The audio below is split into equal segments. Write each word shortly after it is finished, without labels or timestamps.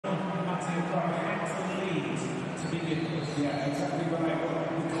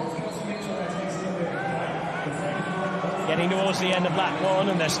Getting towards the end of that one,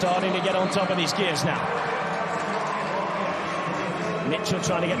 and they're starting to get on top of these gears now. Mitchell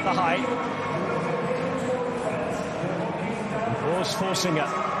trying to get the height. Gros forcing it.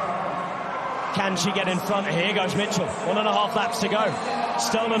 Can she get in front? Here goes Mitchell. 1.5 laps to go.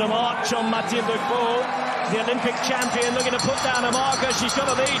 Stolen a march on Mathilde, the Olympic champion, looking to put down a marker. She's got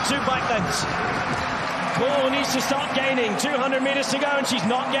to lead 2 bike lengths. Gros needs to start gaining. 200 meters to go, and she's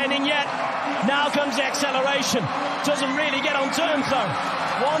not gaining yet. Now comes the acceleration. Doesn't really get on terms, though.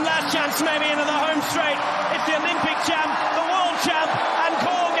 One last chance, maybe, into the home straight. It's the Olympic champ, the world champ, and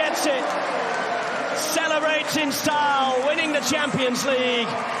Gros gets it. Celebrates in style, winning the Champions League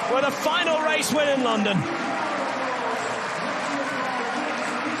with a final race win in London.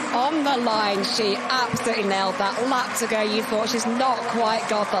 On the line, she absolutely nailed that. Lap to go, you thought she's not quite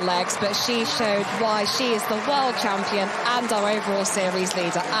got the legs, but she showed why she is the world champion and our overall series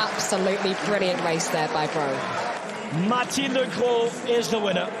leader. Absolutely brilliant race there by Gros. Mathilde Gros is the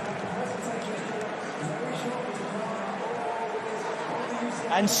winner.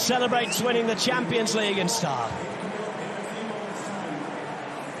 And celebrates winning the Champions League in style.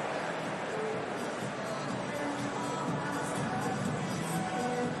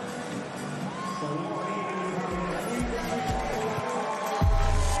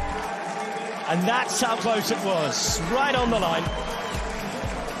 And that's how close it was, right on the line.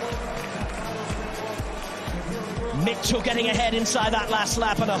 Mitchell getting ahead inside that last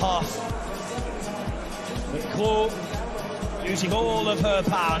lap and a half. But Gros using all of her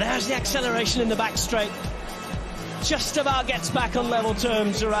power. There's the acceleration in the back straight. Just about gets back on level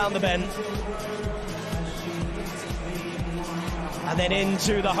terms around the bend. And then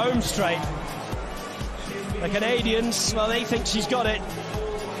into the home straight. The Canadians, well, they think she's got it.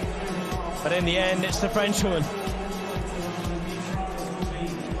 But in the end, it's the Frenchwoman.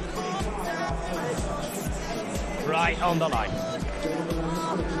 Right on the line.